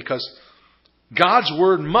understand because God's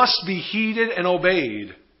word must be heeded and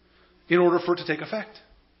obeyed in order for it to take effect.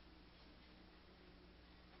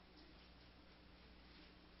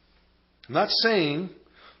 I'm not saying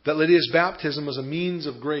that Lydia's baptism was a means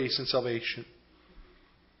of grace and salvation.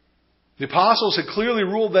 The apostles had clearly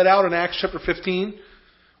ruled that out in Acts chapter 15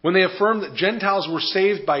 when they affirmed that Gentiles were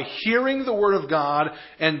saved by hearing the word of God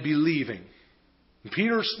and believing. And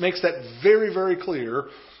Peter makes that very, very clear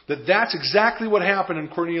that that's exactly what happened in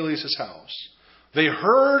Cornelius' house. They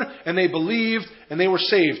heard and they believed and they were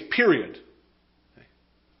saved, period.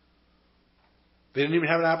 They didn't even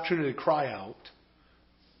have an opportunity to cry out,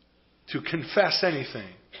 to confess anything.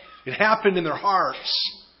 It happened in their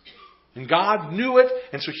hearts. And God knew it,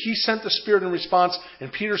 and so He sent the Spirit in response.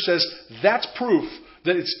 And Peter says that's proof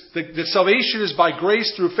that that salvation is by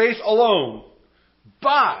grace through faith alone.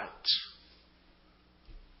 But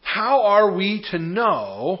how are we to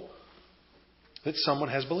know that someone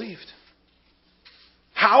has believed?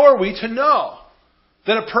 How are we to know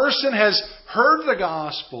that a person has heard the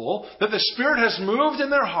gospel, that the Spirit has moved in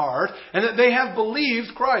their heart, and that they have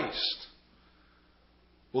believed Christ?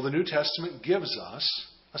 Well, the New Testament gives us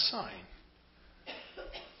a sign.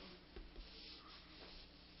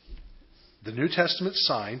 The New Testament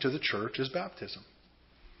sign to the church is baptism.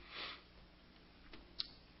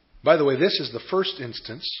 By the way, this is the first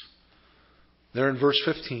instance, there in verse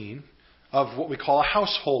 15, of what we call a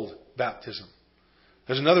household baptism.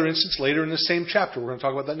 There's another instance later in the same chapter. We're going to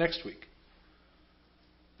talk about that next week.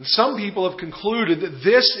 And some people have concluded that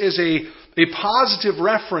this is a positive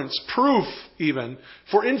reference, proof even,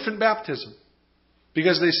 for infant baptism.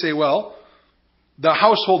 Because they say, well, the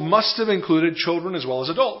household must have included children as well as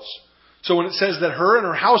adults. So when it says that her and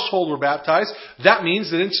her household were baptized, that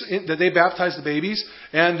means that they baptized the babies.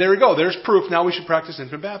 And there we go. There's proof. Now we should practice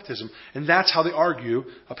infant baptism. And that's how they argue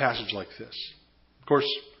a passage like this. Of course,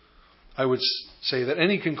 I would say that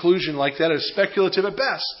any conclusion like that is speculative at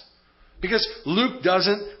best. Because Luke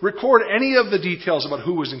doesn't record any of the details about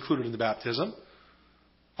who was included in the baptism.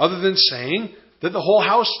 Other than saying that the whole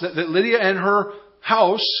house, that Lydia and her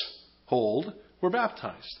household were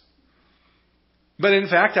baptized. But in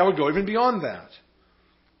fact, I would go even beyond that.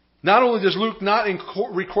 Not only does Luke not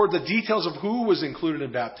record the details of who was included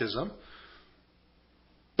in baptism,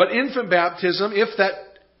 but infant baptism, if that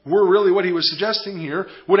were really what he was suggesting here,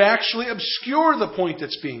 would actually obscure the point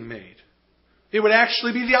that's being made. It would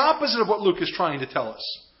actually be the opposite of what Luke is trying to tell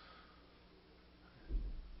us.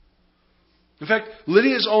 In fact,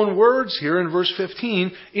 Lydia's own words here in verse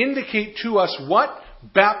 15 indicate to us what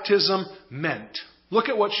baptism meant. Look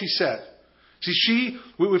at what she said. See,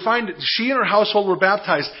 we find that she and her household were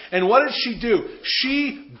baptized. And what did she do?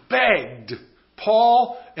 She begged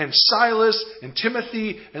Paul and Silas and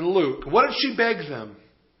Timothy and Luke. What did she beg them?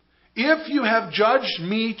 If you have judged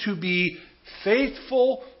me to be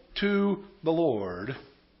faithful to the Lord,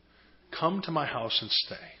 come to my house and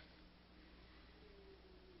stay.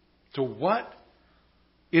 So what,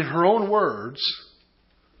 in her own words,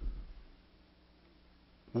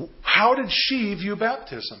 how did she view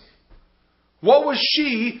baptism? What was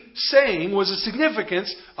she saying was the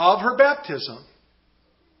significance of her baptism?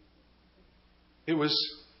 It was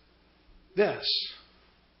this.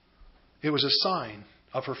 It was a sign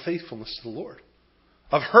of her faithfulness to the Lord.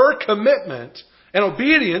 Of her commitment and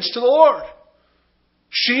obedience to the Lord.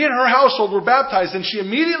 She and her household were baptized, and she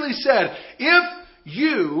immediately said, if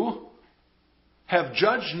you have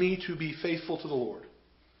judged me to be faithful to the Lord,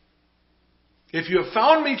 if you have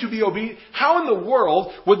found me to be obedient, how in the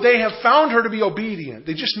world would they have found her to be obedient?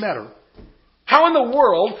 They just met her. How in the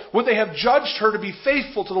world would they have judged her to be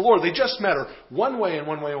faithful to the Lord? They just met her one way and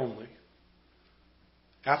one way only.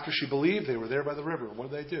 After she believed, they were there by the river.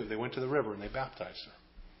 What did they do? They went to the river and they baptized her.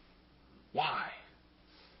 Why?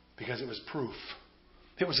 Because it was proof.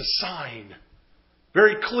 It was a sign.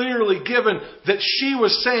 Very clearly given that she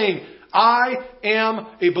was saying, I am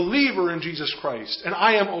a believer in Jesus Christ. And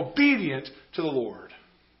I am obedient to the Lord.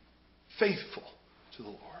 Faithful to the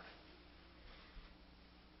Lord.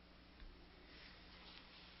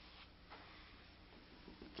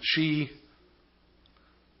 She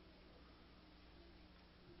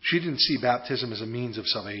didn't see baptism as a means of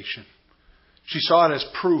salvation. She saw it as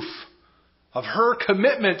proof of her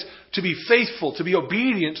commitment to be faithful, to be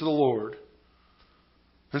obedient to the Lord.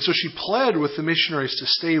 And so she pled with the missionaries to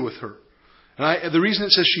stay with her. And the reason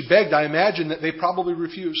it says she begged, I imagine that they probably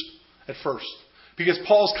refused at first. Because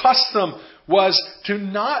Paul's custom was to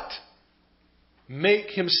not make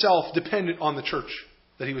himself dependent on the church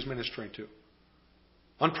that he was ministering to.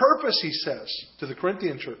 On purpose, he says to the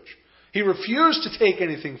Corinthian church, he refused to take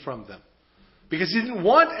anything from them. Because he didn't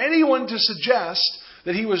want anyone to suggest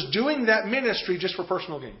that he was doing that ministry just for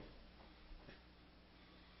personal gain.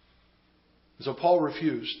 So Paul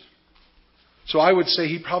refused. So I would say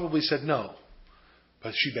he probably said no.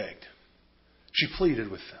 But she begged. She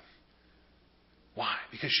pleaded with them. Why?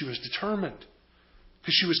 Because she was determined.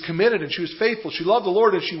 Because she was committed and she was faithful. She loved the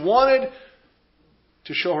Lord and she wanted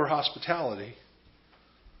to show her hospitality.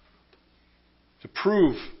 To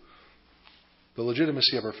prove the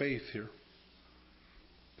legitimacy of her faith here.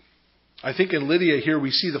 I think in Lydia here we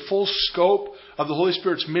see the full scope of the Holy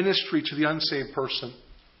Spirit's ministry to the unsaved person.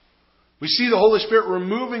 We see the Holy Spirit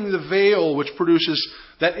removing the veil which produces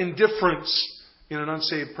that indifference in an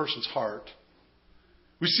unsaved person's heart.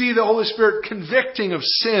 We see the Holy Spirit convicting of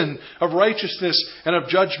sin, of righteousness, and of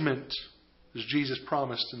judgment, as Jesus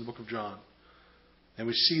promised in the book of John. And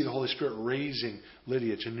we see the Holy Spirit raising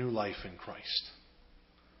Lydia to new life in Christ.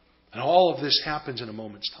 And all of this happens in a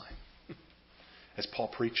moment's time as Paul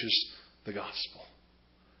preaches the gospel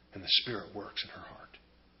and the Spirit works in her heart.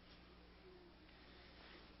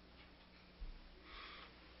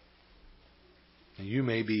 And you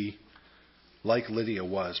may be like Lydia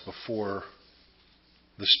was before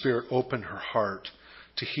the Spirit opened her heart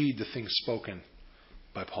to heed the things spoken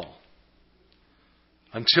by Paul.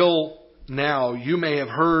 Until now, you may have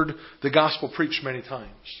heard the gospel preached many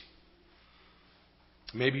times.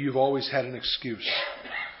 Maybe you've always had an excuse.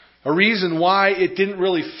 A reason why it didn't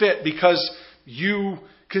really fit because you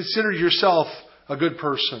considered yourself a good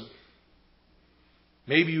person.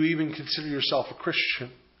 Maybe you even consider yourself a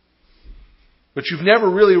Christian. But you've never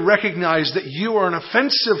really recognized that you are an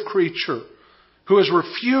offensive creature who has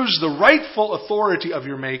refused the rightful authority of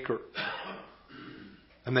your Maker.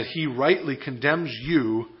 And that He rightly condemns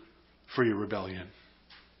you for your rebellion.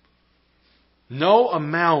 No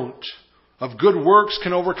amount of good works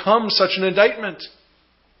can overcome such an indictment.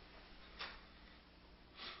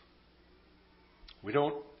 We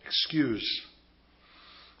don't excuse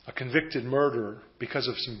a convicted murderer because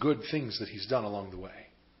of some good things that he's done along the way.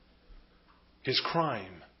 His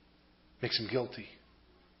crime makes him guilty.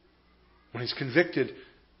 When he's convicted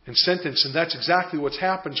and sentenced, and that's exactly what's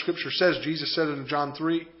happened. Scripture says, Jesus said it in John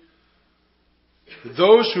 3, that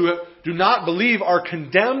those who do not believe are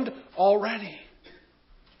condemned already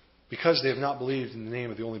because they have not believed in the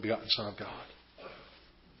name of the only begotten Son of God.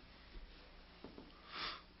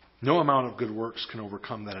 No amount of good works can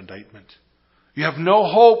overcome that indictment. You have no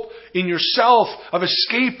hope in yourself of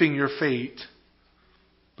escaping your fate.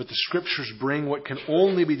 But the Scriptures bring what can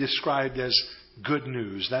only be described as good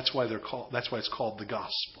news. That's why it's called the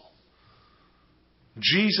gospel.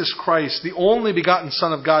 Jesus Christ, the only begotten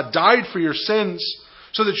Son of God, died for your sins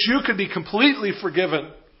so that you could be completely forgiven.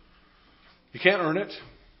 You can't earn it.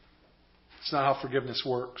 It's not how forgiveness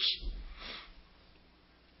works.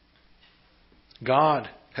 God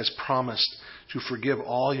has promised to forgive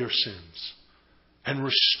all your sins and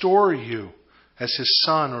restore you as His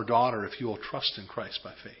son or daughter if you will trust in Christ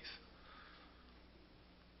by faith.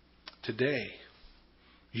 Today,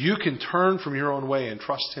 you can turn from your own way and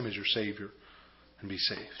trust Him as your Savior and be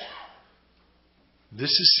saved. This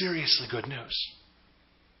is seriously good news.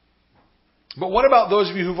 But what about those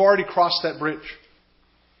of you who've already crossed that bridge?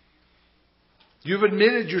 You've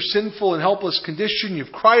admitted your sinful and helpless condition.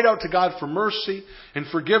 You've cried out to God for mercy and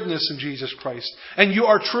forgiveness in Jesus Christ. And you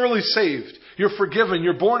are truly saved. You're forgiven.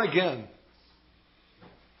 You're born again.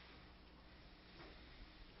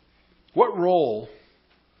 What role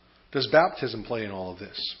does baptism play in all of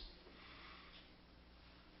this?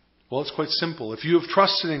 Well, it's quite simple. If you have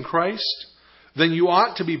trusted in Christ, then you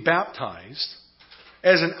ought to be baptized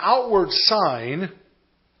as an outward sign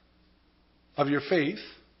of your faith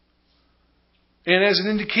and as an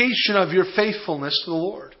indication of your faithfulness to the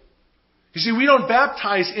Lord. You see, we don't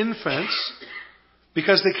baptize infants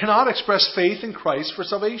because they cannot express faith in Christ for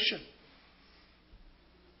salvation.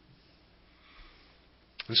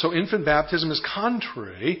 And so infant baptism is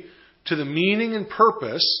contrary to the meaning and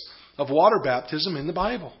purpose of water baptism in the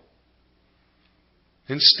Bible.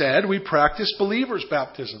 Instead, we practice believers'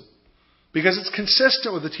 baptism because it's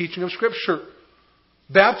consistent with the teaching of Scripture.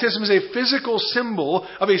 Baptism is a physical symbol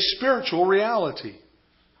of a spiritual reality.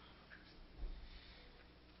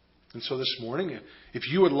 And so this morning, if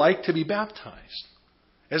you would like to be baptized,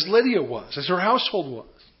 as Lydia was, as her household was,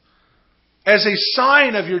 as a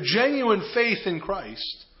sign of your genuine faith in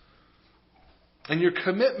Christ and your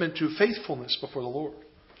commitment to faithfulness before the Lord,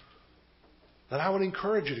 then I would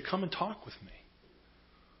encourage you to come and talk with me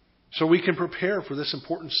so we can prepare for this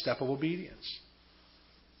important step of obedience.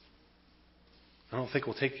 I don't think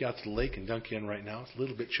we'll take you out to the lake and dunk you in right now. It's a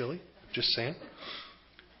little bit chilly. Just saying.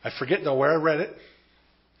 I forget though where I read it.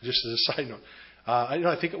 Just as a side note,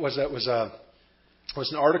 I think it was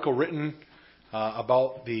an article written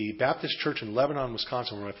about the Baptist church in Lebanon,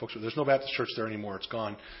 Wisconsin, where my folks were. There's no Baptist church there anymore; it's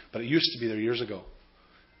gone. But it used to be there years ago.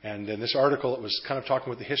 And in this article, it was kind of talking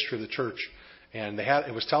about the history of the church, and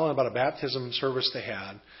it was telling about a baptism service they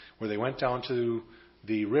had where they went down to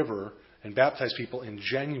the river and baptized people in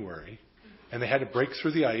January, and they had to break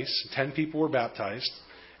through the ice. 10 people were baptized.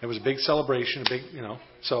 It was a big celebration,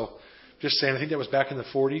 So, just saying, I think that was back in the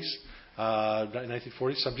 40s,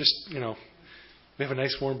 1940s. So I'm just, we have a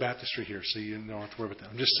nice warm baptistry here, so you don't have to worry about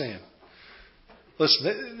that. I'm just saying.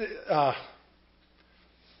 Listen,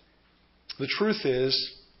 the truth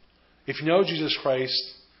is, if you know Jesus Christ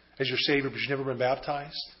as your Savior, but you've never been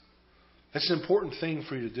baptized, that's an important thing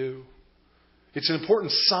for you to do. It's an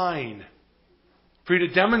important sign for you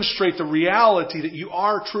to demonstrate the reality that you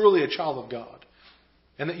are truly a child of God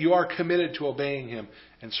and that you are committed to obeying Him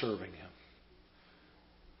and serving Him.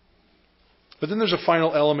 But then there's a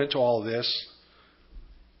final element to all of this.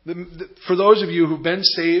 For those of you who've been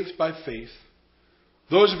saved by faith,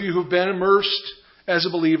 those of you who've been immersed as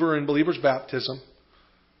a believer in believer's baptism,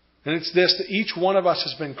 and it's this, that each one of us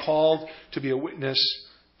has been called to be a witness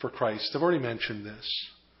for Christ. I've already mentioned this.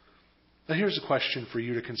 Now here's a question for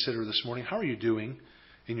you to consider this morning. How are you doing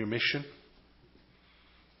in your mission?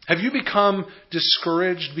 Have you become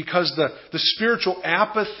discouraged because the spiritual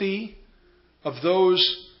apathy of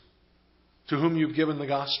those to whom you've given the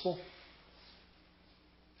gospel?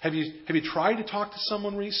 Have you tried to talk to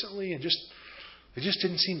someone recently and they just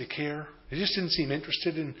didn't seem to care? They just didn't seem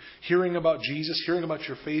interested in hearing about Jesus, hearing about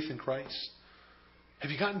your faith in Christ? Have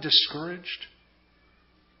you gotten discouraged?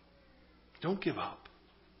 Don't give up.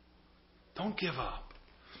 Don't give up.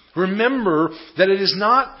 Remember that it is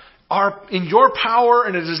not in your power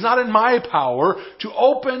and it is not in my power to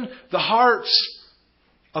open the hearts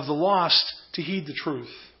of the lost to heed the truth.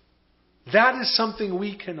 That is something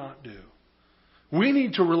we cannot do. We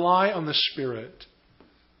need to rely on the Spirit.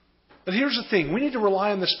 But here's the thing. We need to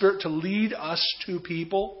rely on the Spirit to lead us to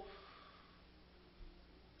people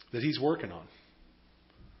that He's working on.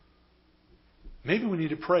 Maybe we need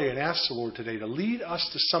to pray and ask the Lord today to lead us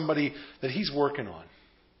to somebody that He's working on.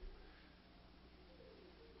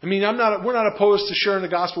 I mean, we're not opposed to sharing the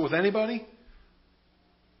gospel with anybody.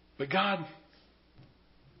 But God,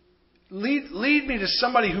 lead me to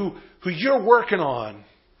somebody who you're working on.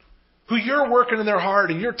 Who you're working in their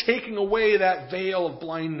heart and you're taking away that veil of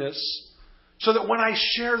blindness so that when I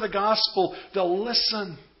share the gospel, they'll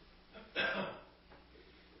listen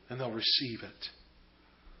and they'll receive it.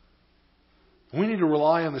 We need to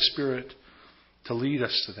rely on the Spirit to lead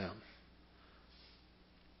us to them.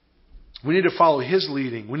 We need to follow His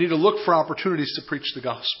leading. We need to look for opportunities to preach the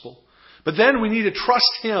gospel. But then we need to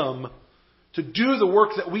trust Him to do the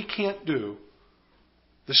work that we can't do.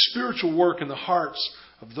 The spiritual work in the hearts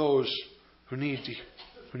of those who need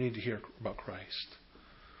to hear about Christ.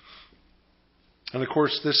 And of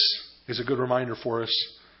course, this is a good reminder for us.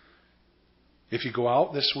 If you go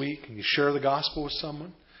out this week and you share the gospel with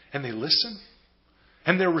someone and they listen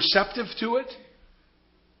and they're receptive to it,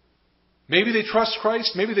 maybe they trust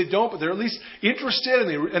Christ, maybe they don't, but they're at least interested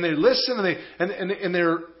and they listen and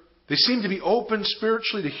they seem to be open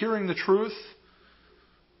spiritually to hearing the truth.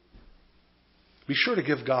 Be sure to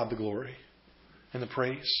give God the glory and the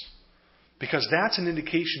praise, because that's an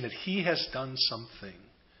indication that He has done something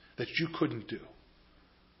that you couldn't do.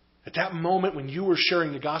 At that moment when you were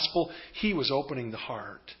sharing the gospel, He was opening the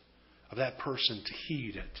heart of that person to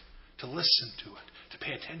heed it, to listen to it, to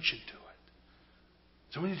pay attention to it.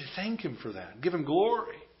 So we need to thank Him for that and give Him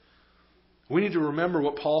glory. We need to remember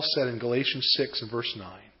what Paul said in Galatians 6 and verse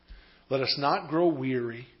 9. Let us not grow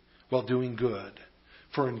weary while doing good,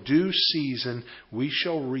 for in due season we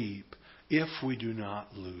shall reap if we do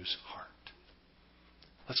not lose heart.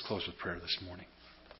 Let's close with prayer this morning.